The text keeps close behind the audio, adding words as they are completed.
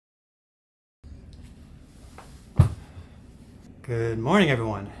Good morning,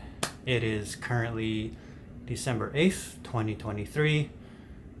 everyone. It is currently December 8th, 2023.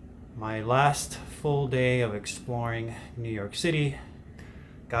 My last full day of exploring New York City.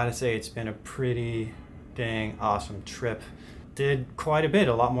 Gotta say, it's been a pretty dang awesome trip. Did quite a bit,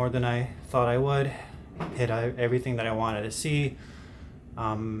 a lot more than I thought I would. Hit everything that I wanted to see.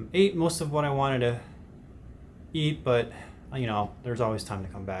 Ate most of what I wanted to eat, but you know, there's always time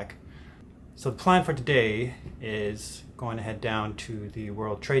to come back. So the plan for today is going to head down to the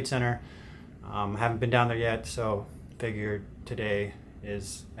World Trade Center. Haven't been down there yet, so figured today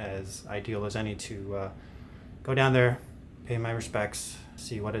is as ideal as any to go down there, pay my respects,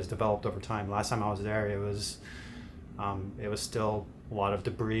 see what has developed over time. Last time I was there, it was still a lot of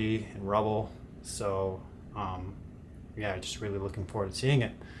debris and rubble. So yeah, just really looking forward to seeing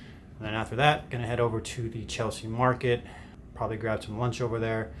it. And then after that, gonna head over to the Chelsea Market, probably grab some lunch over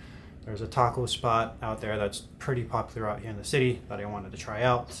there. There's a taco spot out there that's pretty popular out here in the city that I wanted to try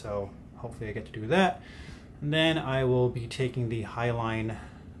out, so hopefully I get to do that. And then I will be taking the Highline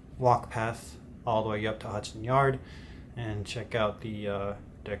walk path all the way up to Hudson Yard and check out the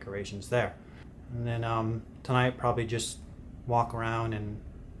decorations there. And then tonight probably just walk around and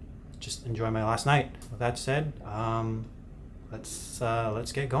just enjoy my last night. With that said,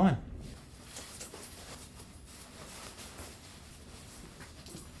 let's get going.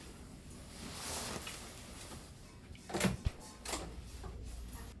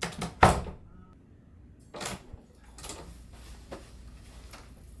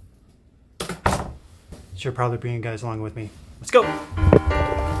 Should probably bring you guys along with me. Let's go!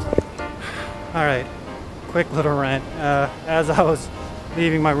 Alright, quick little rant. As I was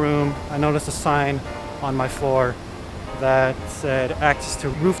leaving my room, I noticed a sign on my floor that said access to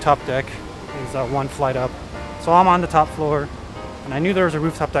rooftop deck is one flight up. So I'm on the top floor, and I knew there was a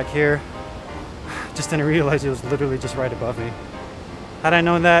rooftop deck here. Just didn't realize it was literally just right above me. Had I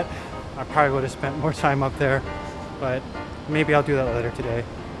known that, I probably would have spent more time up there, but maybe I'll do that later today.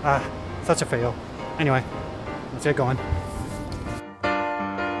 Such a fail. Anyway, let's get going.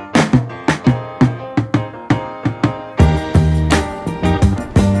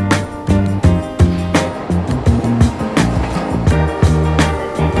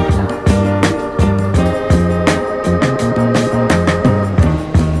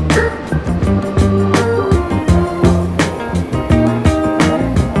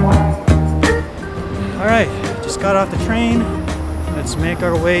 All right, just got off the train. Let's make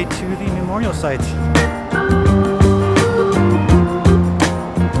our way to the memorial site.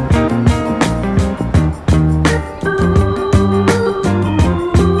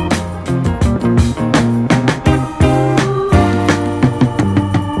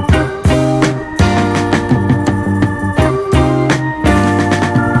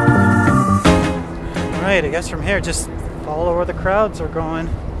 Alright, I guess from here just follow where the crowds are going.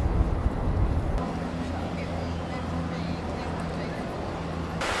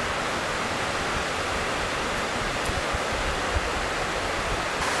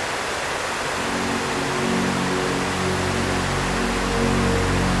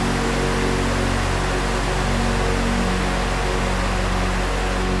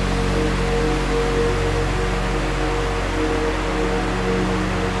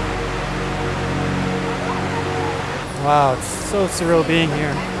 Wow, it's so surreal being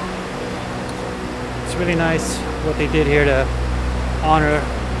here. It's really nice what they did here to honor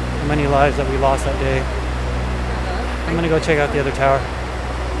the many lives that we lost that day. I'm gonna go check out the other tower.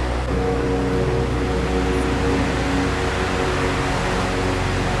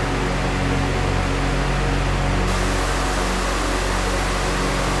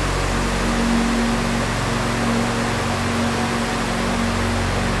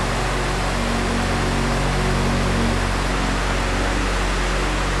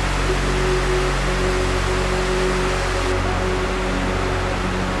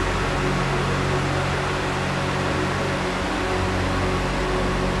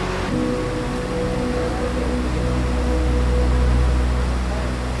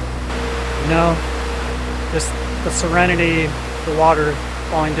 You know, just the serenity, the water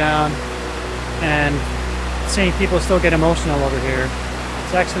falling down, and seeing people still get emotional over here.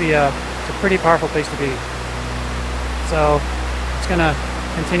 It's actually it's a pretty powerful place to be. So it's gonna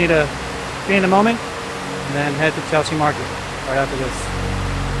continue to be in the moment and then head to Chelsea Market right after this.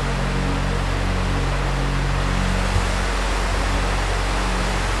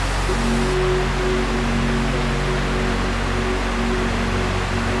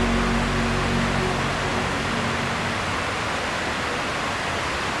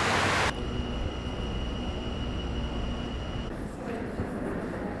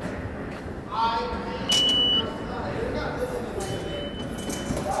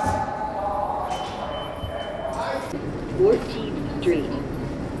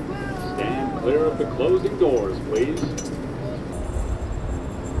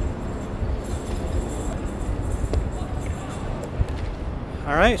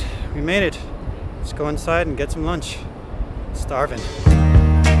 All right, we made it. Let's go inside and get some lunch. Starving.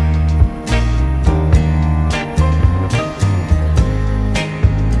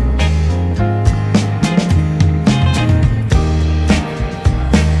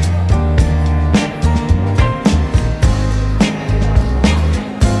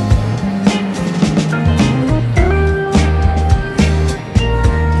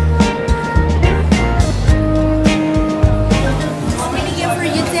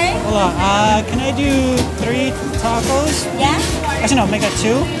 Can I do 3 tacos? Yeah. Actually, no, make it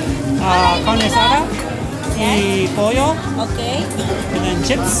 2. Carne asada y pollo. Okay. And then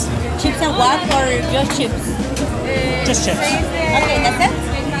chips. Chips and what, or just chips? Just chips. Okay, that's it?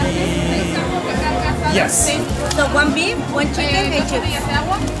 Yes. So 1 beef, 1 chicken, and chips.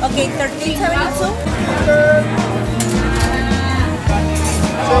 Okay, $13.72.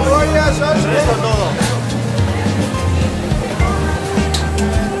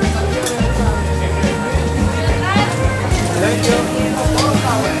 Thank you.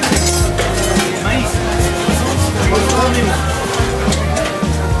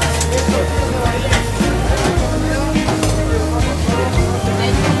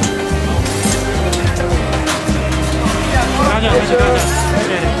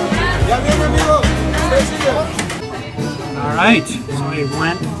 Alright, so we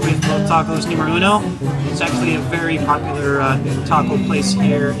went with Los Tacos Numero Uno. It's actually a very popular taco place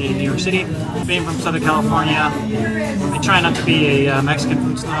here in New York City. Being from Southern California, I try not to be a Mexican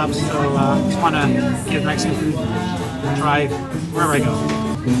food snob, so I just want to give Mexican food a try wherever I go.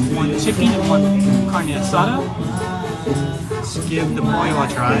 1 chicken and 1 carne asada. Let's give the pollo a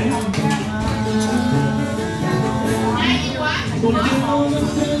try.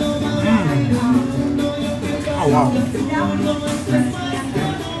 Oh wow.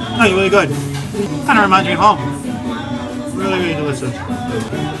 Oh, really good. Kind of reminds me of home. Really, really delicious.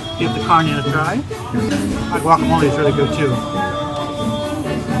 Give the carne a try. My guacamole is really good too.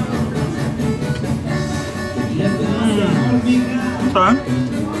 Okay.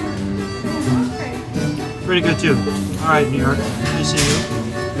 Pretty good too. Alright, New York. Nice to see you.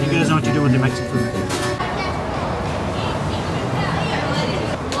 You guys know what you're doing with your Mexican food.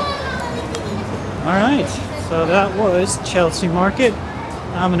 Alright, so that was Chelsea Market.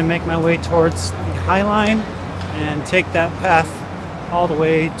 Now I'm going to make my way towards the Highline and take that path all the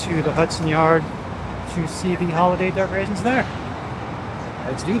way to the Hudson Yard to see the holiday decorations there.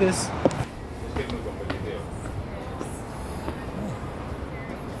 Let's do this.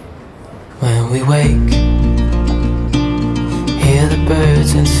 When we wake, hear the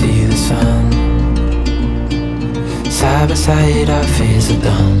birds and see the sun. Side by side our fears are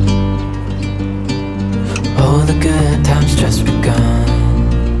done. Oh, the good times just begun.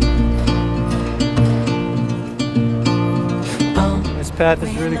 This path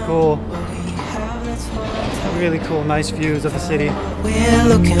is really cool. Really cool, nice views of the city. We're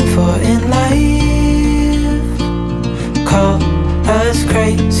looking for in life. Call us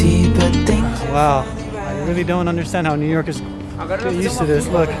crazy, but things. Wow, I really don't understand how New Yorkers get used to this.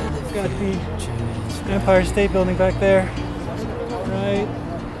 Look, we've got the Empire State Building back there, right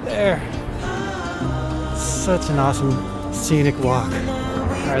there. Such an awesome scenic walk.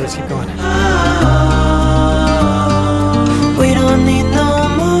 All right, let's keep going. We don't need no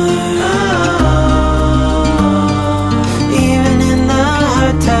more. Even in the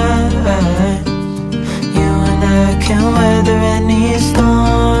hard times, you and I can weather any storm.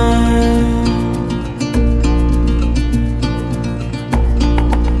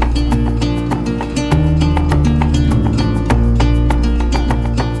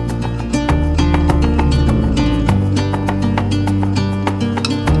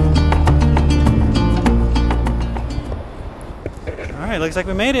 Alright, looks like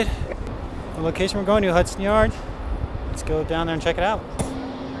we made it. The location we're going to, Hudson Yard. Let's go down there and check it out.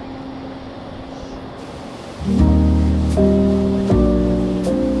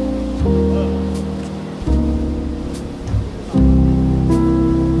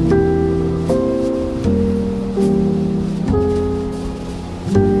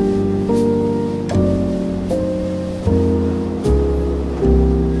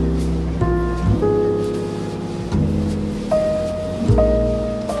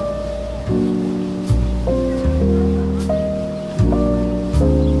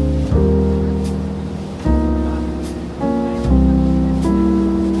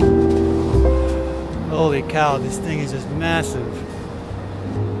 Holy cow, this thing is just massive.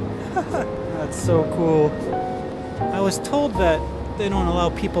 That's so cool. I was told that they don't allow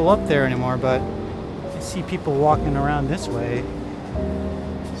people up there anymore, but I see people walking around this way.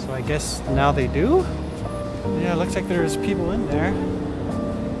 So I guess now they do? Yeah, it looks like there's people in there.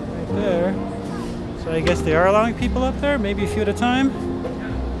 there. So I guess they are allowing people up there, maybe a few at a time.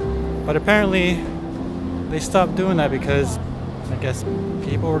 But apparently they stopped doing that because I guess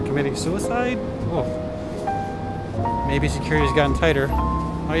people were committing suicide. Oof. Maybe security's gotten tighter.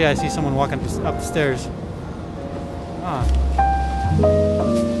 Oh yeah, I see someone walking up the stairs. Ah.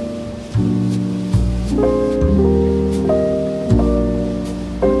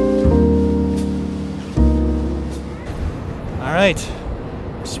 Alright,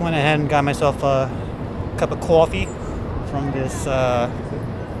 just went ahead and got myself a cup of coffee from this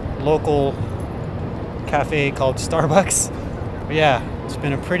local cafe called Starbucks. But yeah, it's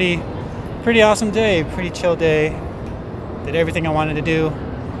been a pretty awesome day, pretty chill day. Did everything I wanted to do.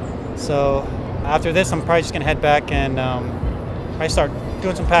 So after this, I'm probably just gonna head back and probably start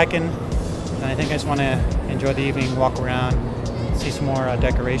doing some packing. And I think I just want to enjoy the evening, walk around, see some more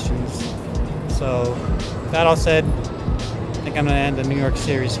decorations. So with that all said, I think I'm gonna end the New York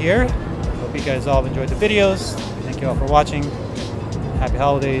series here. Hope you guys all enjoyed the videos. Thank you all for watching. Happy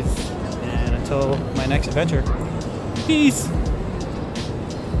holidays, and until my next adventure, peace.